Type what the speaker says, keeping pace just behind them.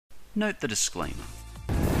Note the disclaimer.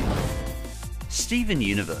 Steven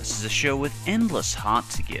Universe is a show with endless heart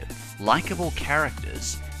to give, likeable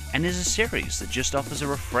characters, and is a series that just offers a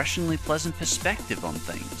refreshingly pleasant perspective on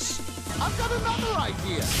things. I've got another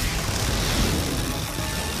idea!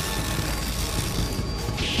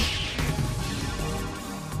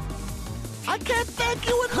 I can't thank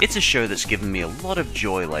you enough! It's a show that's given me a lot of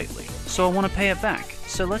joy lately, so I want to pay it back.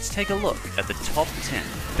 So let's take a look at the top 10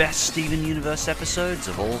 best Steven Universe episodes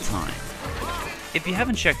of all time. If you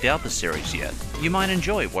haven't checked out the series yet, you might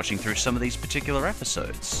enjoy watching through some of these particular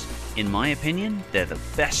episodes. In my opinion, they're the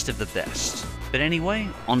best of the best. But anyway,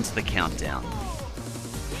 on to the countdown.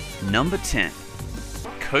 Number 10.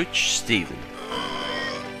 Coach Steven.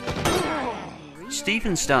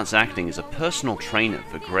 Steven starts acting as a personal trainer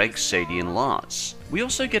for Greg, Sadie, and Lars. We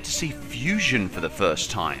also get to see Fusion for the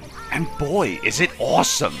first time, and boy, is it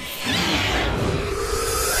awesome!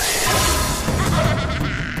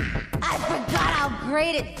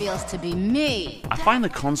 Great it feels to be me. I find the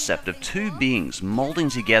concept of two beings molding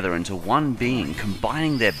together into one being,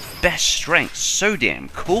 combining their best strengths, so damn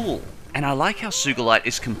cool. And I like how Sugalite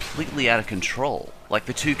is completely out of control, like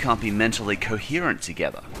the two can't be mentally coherent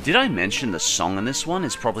together. Did I mention the song in this one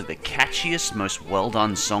is probably the catchiest, most well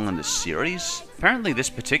done song in the series? Apparently this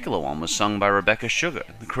particular one was sung by Rebecca Sugar,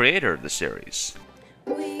 the creator of the series.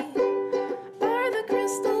 We are the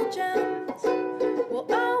crystal gems.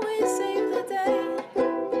 We'll always save the day.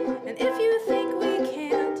 And if you think we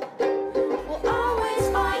can't, we'll always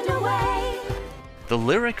find a way. The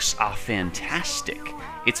lyrics are fantastic.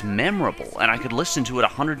 It's memorable, and I could listen to it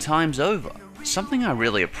 100 times over. Something I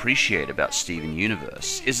really appreciate about Steven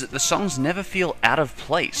Universe is that the songs never feel out of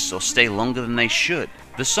place or stay longer than they should.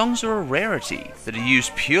 The songs are a rarity that are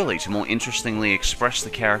used purely to more interestingly express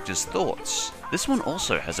the characters' thoughts. This one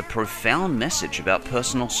also has a profound message about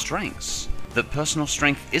personal strengths. That personal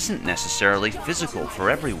strength isn't necessarily physical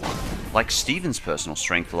for everyone. Like Steven's personal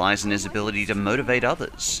strength lies in his ability to motivate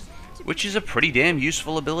others, which is a pretty damn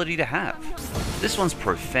useful ability to have. This one's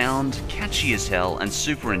profound, catchy as hell, and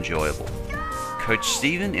super enjoyable. Coach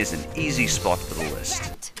Steven is an easy spot for the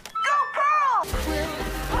list.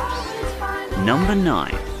 Number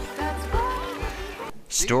 9.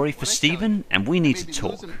 Story for Steven, and We Need to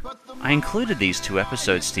Talk. I included these two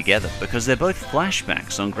episodes together because they're both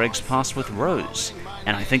flashbacks on Greg's past with Rose,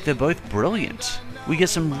 and I think they're both brilliant. We get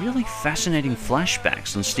some really fascinating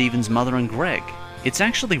flashbacks on Steven's mother and Greg. It's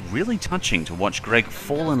actually really touching to watch Greg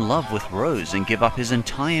fall in love with Rose and give up his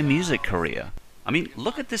entire music career. I mean,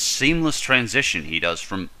 look at this seamless transition he does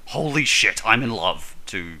from "holy shit, I'm in love"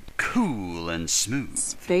 to cool and smooth.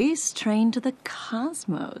 Space train to the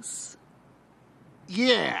cosmos.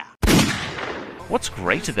 Yeah! What's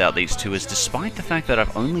great about these two is despite the fact that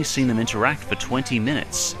I've only seen them interact for 20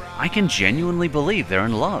 minutes, I can genuinely believe they're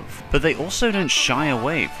in love. But they also don't shy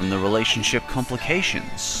away from the relationship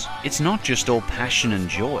complications. It's not just all passion and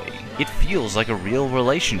joy. It feels like a real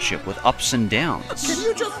relationship with ups and downs. Can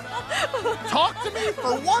you just talk to me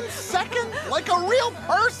for 1 second like a real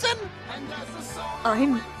person?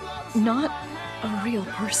 I'm not a real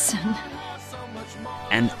person.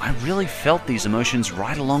 And I really felt these emotions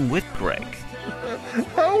right along with Greg.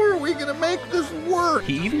 How are we gonna make this work?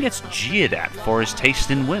 He even gets jeered at for his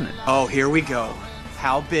taste in women. Oh, here we go.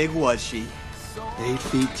 How big was she? 8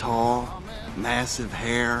 feet tall, massive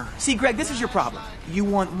hair. See, Greg, this is your problem. You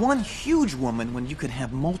want one huge woman when you could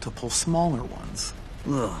have multiple smaller ones.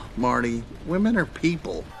 Ugh, Marty, women are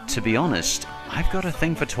people. To be honest, I've got a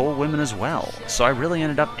thing for tall women as well, so I really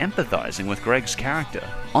ended up empathizing with Greg's character.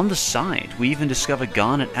 On the side, we even discover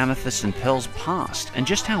Garnet, Amethyst, and Pearl's past, and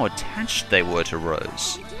just how attached they were to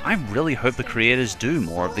Rose. I really hope the creators do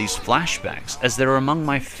more of these flashbacks, as they're among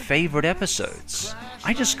my favorite episodes.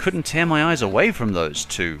 I just couldn't tear my eyes away from those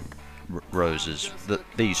two Roses.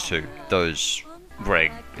 These two. Those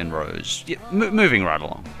Greg and Rose. Yeah, moving right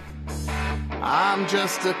along. I'm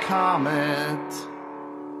just a comet.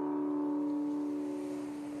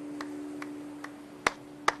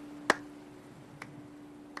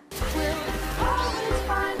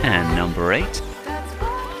 And number 8.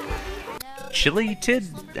 Chili Tid?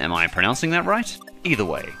 Am I pronouncing that right? Either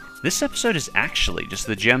way, this episode is actually just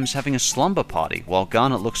the gems having a slumber party while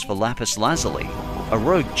Garnet looks for Lapis Lazuli, a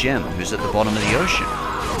rogue gem who's at the bottom of the ocean.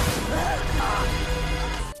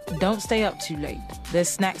 Don't stay up too late. There's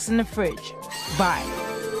snacks in the fridge. Bye.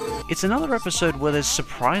 It's another episode where there's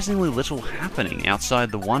surprisingly little happening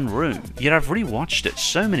outside the one room, yet I've rewatched it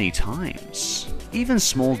so many times. Even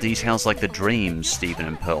small details like the dreams Steven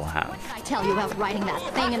and Pearl have. I tell you about riding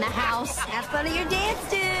that thing in the house. Have fun at your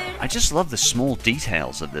dance, dude. I just love the small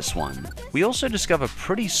details of this one. We also discover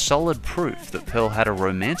pretty solid proof that Pearl had a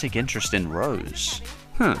romantic interest in Rose.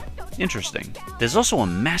 Interesting. There's also a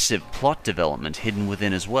massive plot development hidden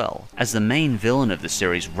within as well, as the main villain of the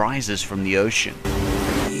series rises from the ocean.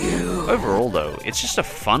 Overall though, it's just a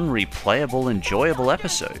fun, replayable, enjoyable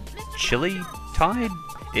episode. Chili? Tide?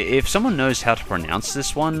 If someone knows how to pronounce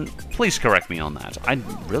this one, please correct me on that.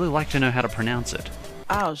 I'd really like to know how to pronounce it.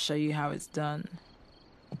 I'll show you how it's done.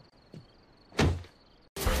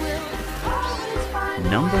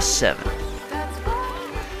 Number 7.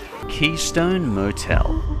 Keystone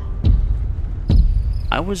Motel.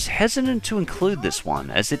 I was hesitant to include this one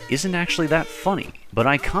as it isn't actually that funny, but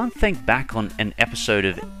I can't think back on an episode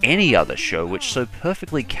of any other show which so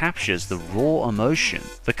perfectly captures the raw emotion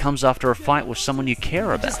that comes after a fight with someone you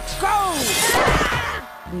care about.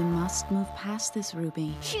 We must move past this,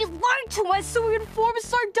 Ruby. She lied to us so we would form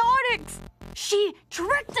sardonics. She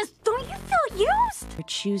tricked us. Don't you feel used? We're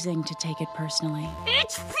choosing to take it personally.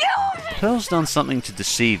 It's fusion! Pearl's done something to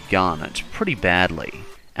deceive Garnet pretty badly,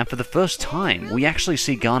 and for the first time, we actually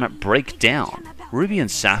see Garnet break down. Ruby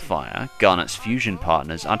and Sapphire, Garnet's fusion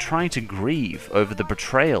partners, are trying to grieve over the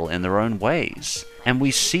betrayal in their own ways, and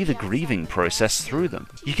we see the grieving process through them.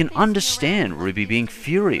 You can understand Ruby being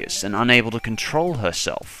furious and unable to control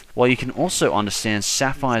herself, while you can also understand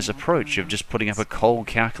Sapphire's approach of just putting up a cold,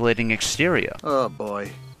 calculating exterior. Oh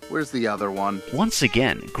boy, where's the other one? Once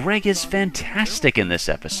again, Greg is fantastic in this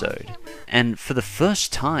episode, and for the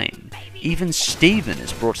first time, even Steven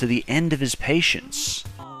is brought to the end of his patience.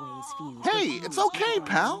 Hey, it's okay,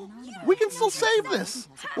 pal. We can still save this.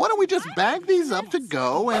 Why don't we just bag these up to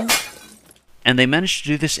go and... And they managed to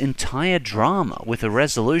do this entire drama with a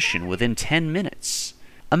resolution within 10 minutes.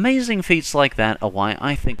 Amazing feats like that are why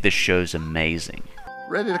I think this show's amazing.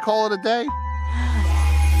 Ready to call it a day?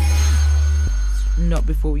 Not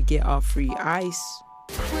before we get our free ice.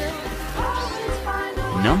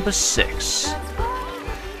 Number 6.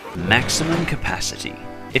 Maximum Capacity.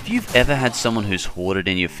 If you've ever had someone who's hoarded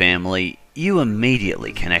in your family, you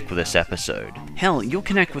immediately connect with this episode. Hell, you'll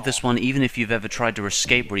connect with this one even if you've ever tried to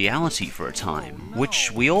escape reality for a time, which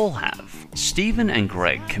we all have. Steven and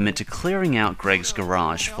Greg commit to clearing out Greg's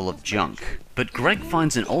garage full of junk, but Greg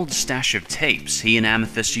finds an old stash of tapes he and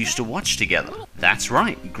Amethyst used to watch together. That's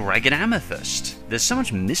right, Greg and Amethyst. There's so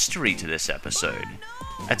much mystery to this episode.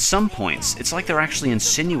 At some points, it's like they're actually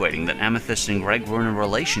insinuating that Amethyst and Greg were in a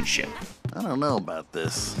relationship. I don't know about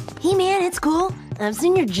this. Hey man, it's cool. I've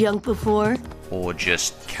seen your junk before. Or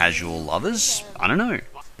just casual lovers? I don't know.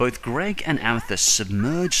 Both Greg and Amethyst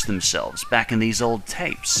submerge themselves back in these old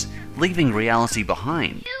tapes, leaving reality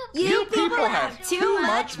behind. You people have too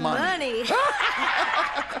much money.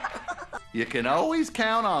 You can always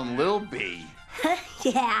count on Lil B.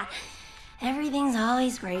 Yeah, everything's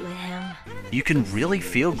always great with him. You can really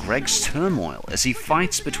feel Greg's turmoil as he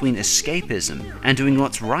fights between escapism and doing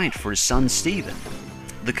what's right for his son Steven.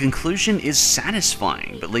 The conclusion is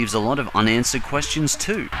satisfying, but leaves a lot of unanswered questions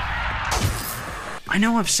too. I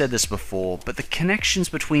know I've said this before, but the connections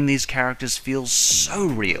between these characters feel so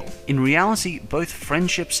real. In reality, both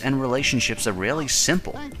friendships and relationships are really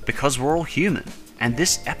simple, because we're all human, and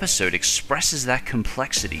this episode expresses that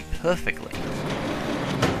complexity perfectly.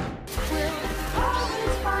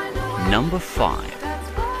 Number 5.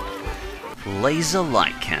 Laser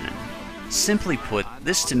Light Cannon. Simply put,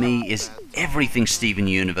 this to me is everything Steven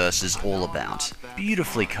Universe is all about.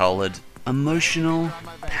 Beautifully colored, emotional,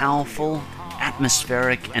 powerful,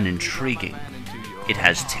 atmospheric, and intriguing. It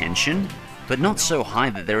has tension, but not so high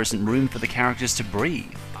that there isn't room for the characters to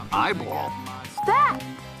breathe. Eyeball. That!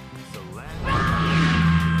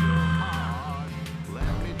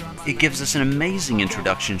 It gives us an amazing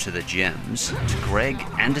introduction to the Gems, to Greg,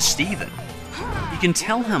 and to Steven. You can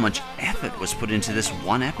tell how much effort was put into this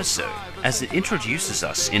one episode, as it introduces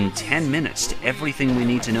us in 10 minutes to everything we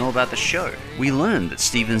need to know about the show. We learn that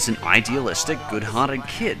Steven's an idealistic, good-hearted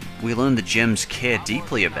kid. We learn the Gems care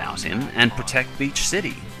deeply about him and protect Beach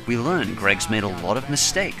City. We learn Greg's made a lot of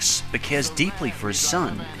mistakes, but cares deeply for his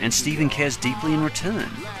son, and Steven cares deeply in return.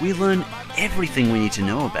 We learn everything we need to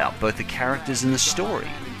know about both the characters and the story.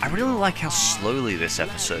 I really like how slowly this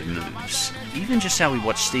episode moves. Even just how we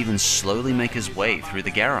watch Steven slowly make his way through the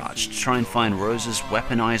garage to try and find Rose's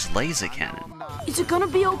weaponized laser cannon. Is it gonna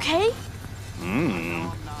be okay?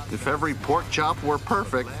 If every pork chop were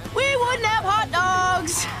perfect. We wouldn't have hot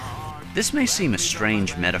dogs! This may seem a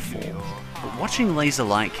strange metaphor, but watching Laser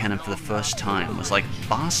Light Cannon for the first time was like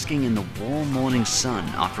basking in the warm morning sun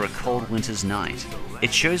after a cold winter's night.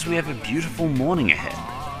 It shows we have a beautiful morning ahead,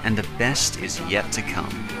 and the best is yet to come.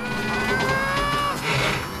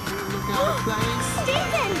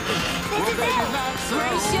 Steven! This is it!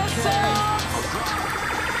 Brace yourselves!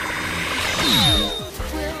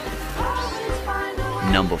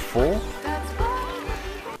 Number 4.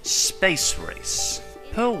 Space Race.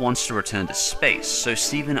 Pearl wants to return to space, so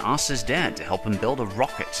Steven asks his dad to help him build a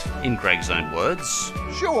rocket. In Greg's own words,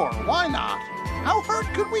 Sure, why not? How hurt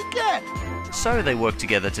could we get? so they work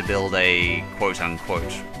together to build a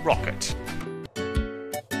quote-unquote rocket.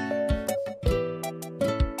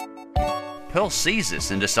 Pearl sees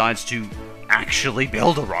this and decides to actually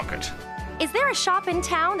build a rocket. Is there a shop in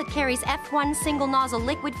town that carries F1 single-nozzle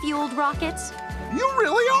liquid-fueled rockets? You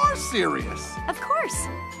really are serious. Of course.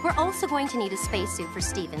 We're also going to need a spacesuit for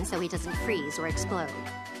Steven so he doesn't freeze or explode.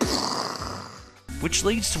 Which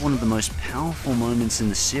leads to one of the most powerful moments in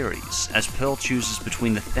the series, as Pearl chooses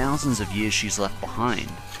between the thousands of years she's left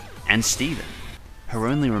behind and Steven, her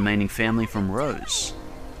only remaining family from Rose.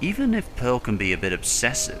 Even if Pearl can be a bit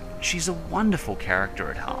obsessive, she's a wonderful character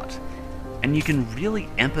at heart, and you can really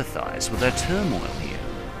empathize with her turmoil here.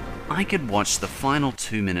 I could watch the final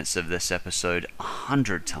 2 minutes of this episode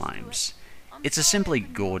 100 times. It's a simply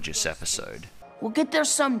gorgeous episode. We'll get there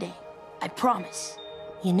someday. I promise.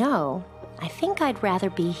 You know, I think I'd rather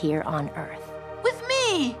be here on Earth. With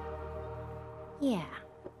me! Yeah,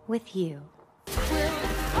 with you.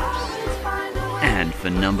 And for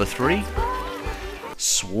number 3,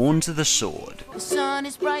 Sworn to the Sword. The sun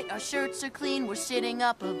is bright, our shirts are clean, we're sitting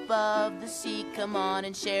up above the sea. Come on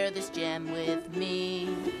and share this gem with me.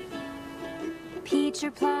 Peach or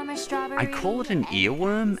plum or strawberry. I call it an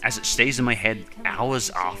earworm as it stays in my head hours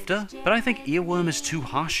after, but I think earworm is too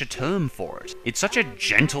harsh a term for it. It's such a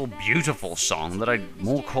gentle, beautiful song that I'd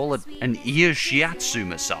more call it an ear shiatsu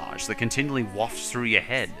massage that continually wafts through your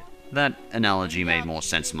head. That analogy made more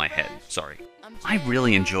sense in my head, sorry. I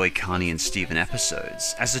really enjoy Connie and Steven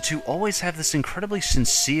episodes, as the two always have this incredibly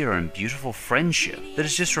sincere and beautiful friendship that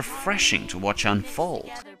is just refreshing to watch unfold.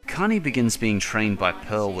 Connie begins being trained by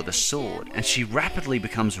Pearl with a sword, and she rapidly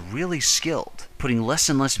becomes really skilled, putting less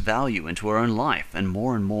and less value into her own life and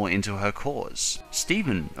more into her cause.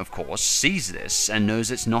 Steven, of course, sees this and knows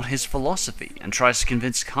it's not his philosophy, and tries to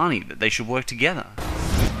convince Connie that they should work together.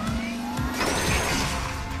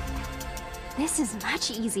 This is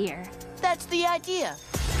much easier. That's the idea.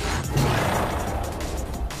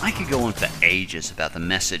 I could go on for ages about the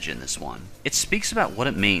message in this one. It speaks about what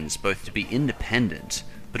it means both to be independent,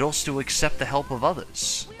 but also to accept the help of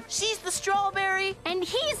others. She's the strawberry, And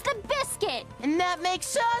he's the biscuit! and that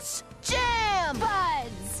makes us jam!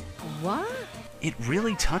 Buds! What? It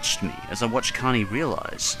really touched me as I watched Connie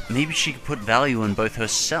realize maybe she could put value in both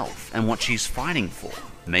herself and what she's fighting for.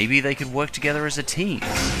 Maybe they could work together as a team.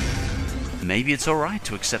 Maybe it's alright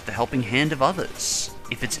to accept the helping hand of others.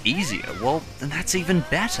 If it's easier, well, then that's even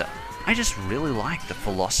better. I just really like the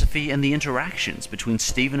philosophy and the interactions between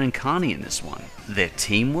Steven and Connie in this one. Their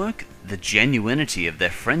teamwork, the genuinity of their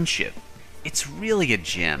friendship. It's really a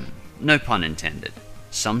gem, no pun intended.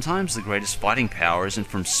 Sometimes the greatest fighting power isn't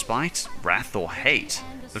from spite, wrath, or hate,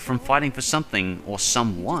 but from fighting for something or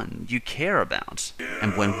someone you care about.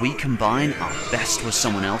 And when we combine our best with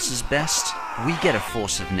someone else's best, we get a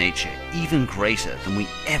force of nature even greater than we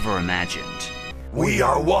ever imagined. We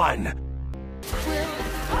are one!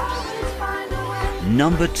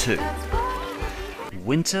 Number 2.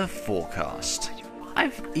 Winter Forecast.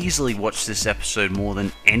 I've easily watched this episode more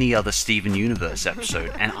than any other Steven Universe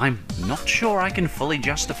episode, and I'm not sure I can fully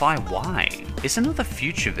justify why. It's another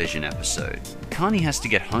Future Vision episode. Connie has to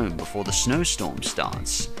get home before the snowstorm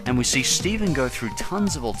starts, and we see Steven go through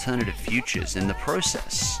tons of alternative futures in the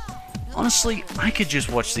process. Honestly, I could just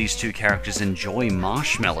watch these two characters enjoy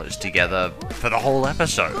marshmallows together for the whole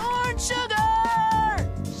episode. Corn sugar!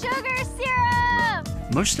 Sugar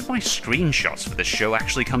syrup! Most of my screenshots for the show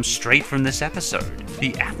actually come straight from this episode.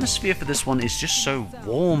 The atmosphere for this one is just so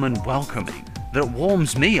warm and welcoming that it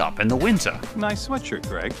warms me up in the winter. Nice sweatshirt,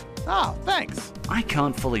 Greg. Ah, thanks. I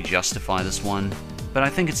can't fully justify this one, but I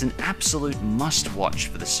think it's an absolute must-watch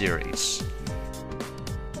for the series.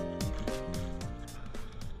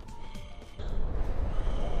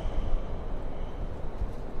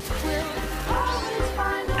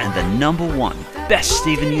 And the number 1 best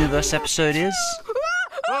Steven Universe episode is...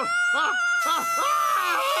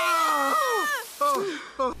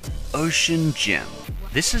 Ocean Gem.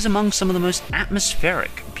 This is among some of the most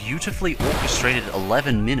atmospheric, beautifully orchestrated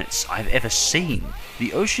 11 minutes I've ever seen.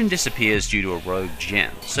 The ocean disappears due to a rogue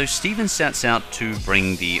gem, so Steven sets out to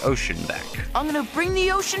bring the ocean back. I'm gonna bring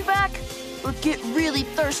the ocean back, or get really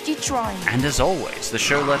thirsty trying. And as always, the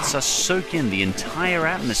show lets us soak in the entire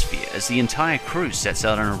atmosphere as the entire crew sets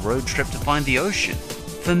out on a road trip to find the ocean.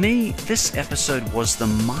 For me, this episode was the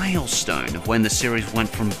milestone of when the series went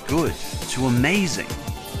from good to amazing.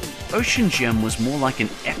 Ocean Gem was more like an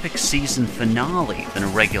epic season finale than a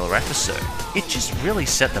regular episode. It just really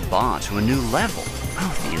set the bar to a new level.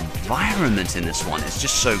 Oh, the environment in this one is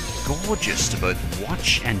just so gorgeous to both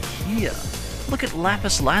watch and hear. Look at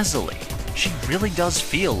Lapis Lazuli. She really does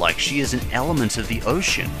feel like she is an element of the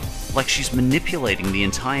ocean, like she's manipulating the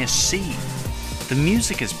entire sea. The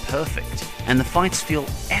music is perfect, and the fights feel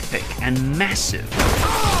epic and massive.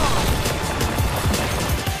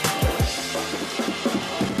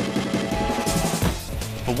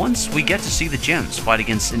 For once, we get to see the gems fight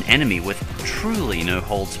against an enemy with truly no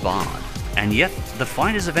holds barred. And yet, the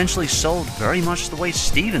fight is eventually solved very much the way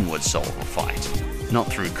Steven would solve a fight. Not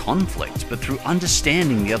through conflict, but through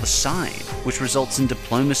understanding the other side, which results in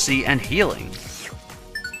diplomacy and healing.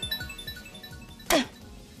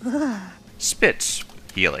 Spit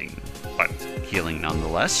healing, but healing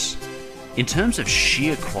nonetheless. In terms of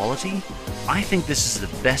sheer quality, I think this is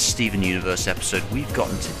the best Steven Universe episode we've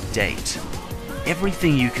gotten to date.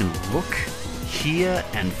 Everything you can look, hear,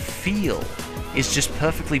 and feel is just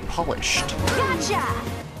perfectly polished. Gotcha!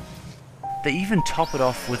 They even top it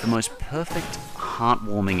off with the most perfect,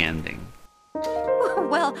 heartwarming ending.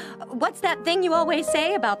 Well, what's that thing you always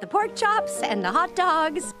say about the pork chops and the hot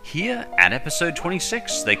dogs? Here, at episode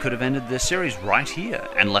 26, they could have ended their series right here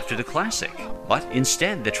and left it a classic. But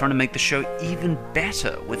instead, they're trying to make the show even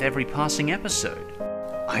better with every passing episode.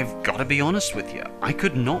 I've got to be honest with you, I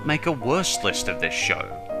could not make a worse list of this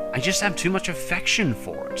show. I just have too much affection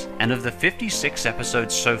for it. And of the 56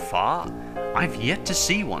 episodes so far, I've yet to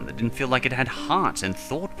see one that didn't feel like it had heart and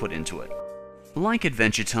thought put into it. Like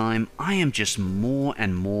Adventure Time, I am just more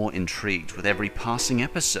and more intrigued with every passing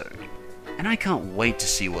episode. And I can't wait to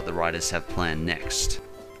see what the writers have planned next.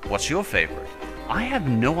 What's your favorite? I have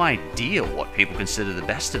no idea what people consider the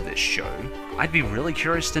best of this show. I'd be really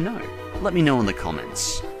curious to know. Let me know in the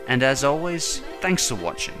comments. And as always, thanks for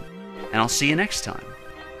watching. And I'll see you next time.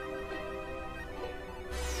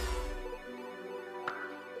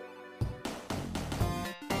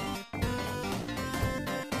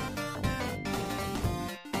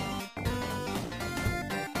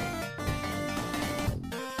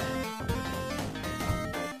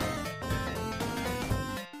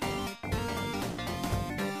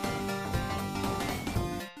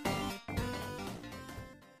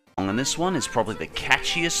 And this one is probably the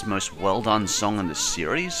catchiest, most well-done song in the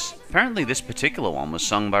series. Apparently this particular one was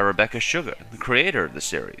sung by Rebecca Sugar, the creator of the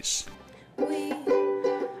series. We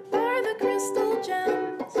are the crystal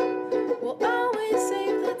gems. We'll always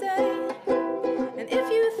save the day. And if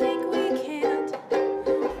you think we can't,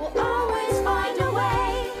 we'll always find a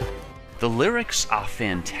way. The lyrics are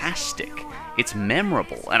fantastic. It's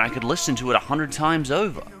memorable, and I could listen to it 100 times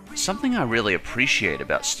over. Something I really appreciate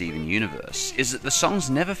about Steven Universe is that the songs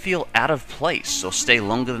never feel out of place or stay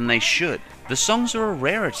longer than they should. The songs are a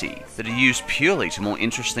rarity that are used purely to more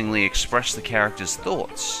interestingly express the characters'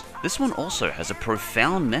 thoughts. This one also has a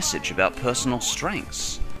profound message about personal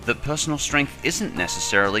strengths. That personal strength isn't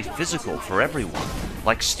necessarily physical for everyone.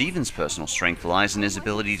 Like Steven's personal strength lies in his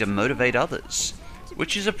ability to motivate others,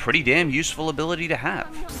 which is a pretty damn useful ability to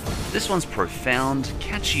have. This one's profound,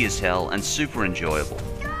 catchy as hell, and super enjoyable.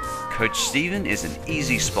 Coach Steven is an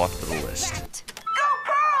easy spot for the list.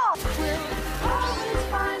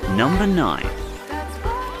 Number 9.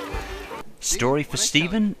 Story for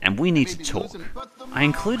Steven, and We Need to Talk. I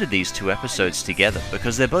included these two episodes together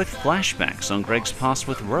because they're both flashbacks on Greg's past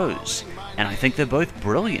with Rose, and I think they're both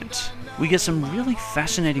brilliant. We get some really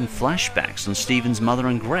fascinating flashbacks on Steven's mother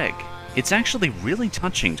and Greg. It's actually really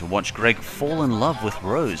touching to watch Greg fall in love with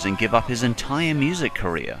Rose and give up his entire music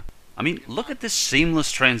career. I mean, look at this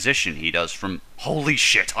seamless transition he does from "holy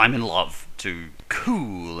shit, I'm in love" to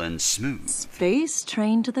cool and smooth. Space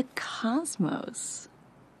train to the cosmos.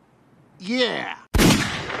 Yeah.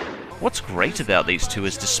 What's great about these two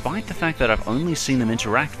is despite the fact that I've only seen them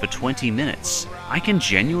interact for 20 minutes, I can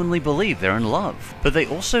genuinely believe they're in love. But they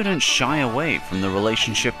also don't shy away from the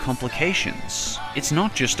relationship complications. It's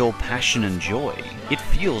not just all passion and joy. It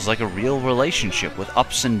feels like a real relationship with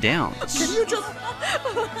ups and downs. Can you just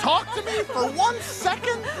talk to me for 1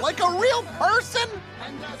 second like a real person?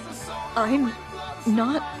 I'm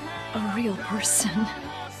not a real person.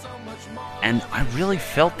 And I really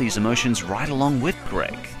felt these emotions right along with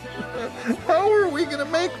Greg. How How are we gonna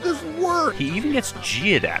make this work? He even gets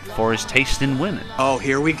jeered at for his taste in women. Oh,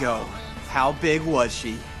 here we go. How big was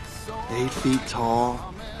she? 8 feet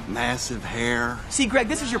tall, massive hair. See, Greg,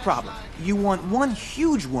 this is your problem. You want one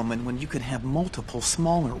huge woman when you could have multiple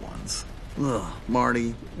smaller ones. Ugh,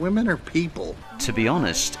 Marty, women are people. To be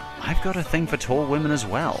honest, I've got a thing for tall women as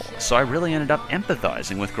well, so I really ended up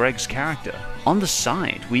empathizing with Greg's character. On the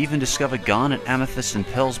side, we even discover Garnet, Amethyst, and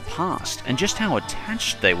Pearl's past, and just how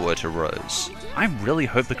attached they were to Rose. I really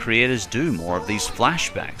hope the creators do more of these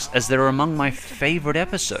flashbacks, as they're among my favorite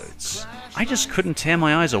episodes. I just couldn't tear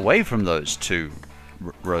my eyes away from those two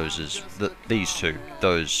Roses. These two.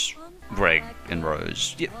 Those Greg and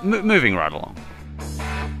Rose. Yeah, moving right along.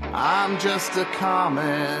 I'm just a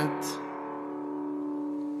comet.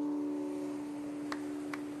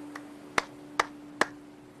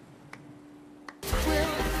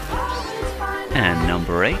 And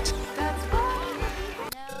number 8.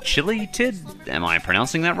 Chili Tid? Am I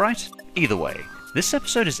pronouncing that right? Either way, this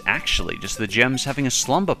episode is actually just the gems having a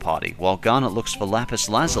slumber party while Garnet looks for Lapis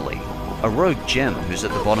Lazuli, a rogue gem who's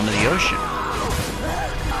at the bottom of the ocean.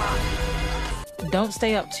 Don't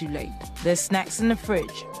stay up too late. There's snacks in the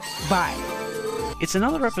fridge. Bye. It's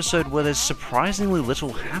another episode where there's surprisingly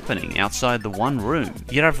little happening outside the one room,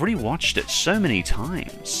 yet I've rewatched it so many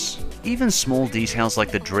times. Even small details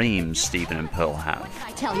like the dreams Steven and Pearl have.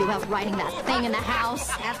 I tell you about writing that thing in the house.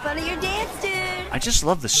 Have fun at your dance, dude. I just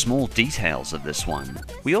love the small details of this one.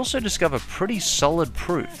 We also discover pretty solid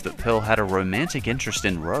proof that Pearl had a romantic interest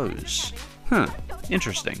in Rose.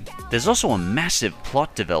 Interesting. There's also a massive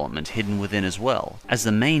plot development hidden within as well, as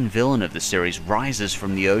the main villain of the series rises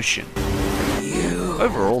from the ocean.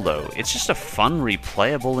 Overall though, it's just a fun,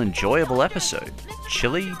 replayable, enjoyable episode.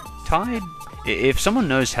 Chili Tide? If someone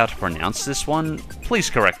knows how to pronounce this one, please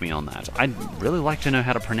correct me on that. I'd really like to know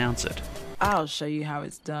how to pronounce it. I'll show you how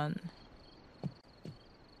it's done.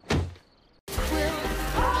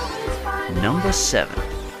 Number 7.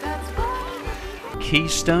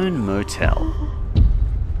 Keystone Motel.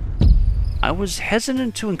 I was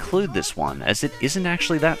hesitant to include this one as it isn't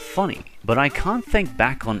actually that funny, but I can't think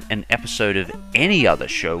back on an episode of any other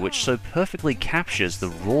show which so perfectly captures the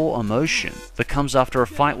raw emotion that comes after a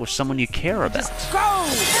fight with someone you care about. Just go!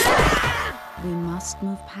 We must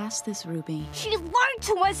move past this, Ruby. She lied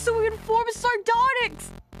to us so we would form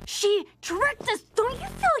sardonyx. She tricked us. Don't you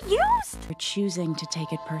feel used? You're choosing to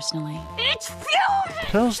take it personally. It's fusion!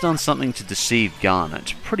 Pearl's done something to deceive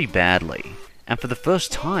Garnet pretty badly, and for the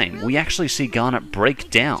first time, we actually see Garnet break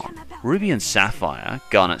down. Ruby and Sapphire,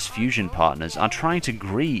 Garnet's fusion partners, are trying to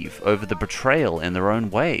grieve over the betrayal in their own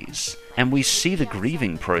ways, and we see the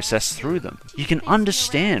grieving process through them. You can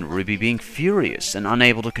understand Ruby being furious and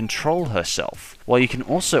unable to control herself, while you can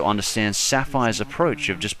also understand Sapphire's approach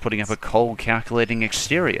of just putting up a cold, calculating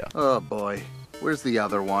exterior. Oh boy, where's the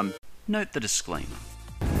other one? Note the disclaimer.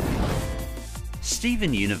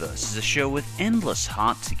 Steven Universe is a show with endless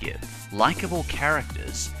heart to give, likeable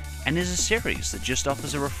characters, and is a series that just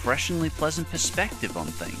offers a refreshingly pleasant perspective on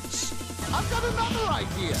things. I've got another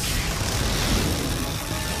idea.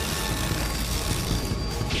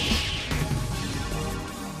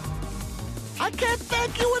 I can't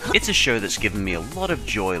thank you enough. It's a show that's given me a lot of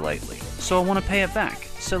joy lately, so I want to pay it back.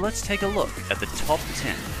 So let's take a look at the top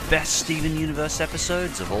 10 best Steven Universe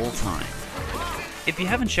episodes of all time. If you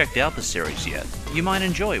haven't checked out the series yet, you might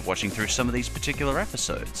enjoy watching through some of these particular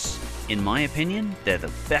episodes. In my opinion, they're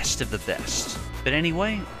the best of the best. But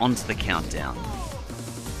anyway, on to the countdown.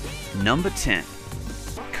 Number 10.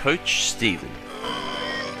 Coach Steven.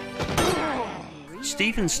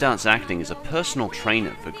 Steven starts acting as a personal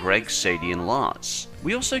trainer for Greg, Sadie, and Lars.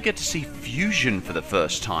 We also get to see fusion for the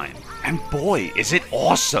first time, and boy, is it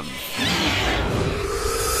awesome!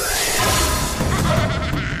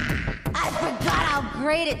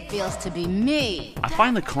 Great it feels to be me. I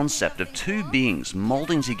find the concept of two beings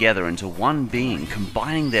molding together into one being,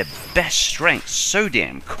 combining their best strengths, so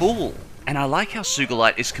damn cool. And I like how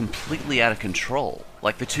Sugalite is completely out of control,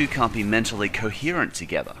 like the two can't be mentally coherent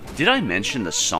together. Did I mention the song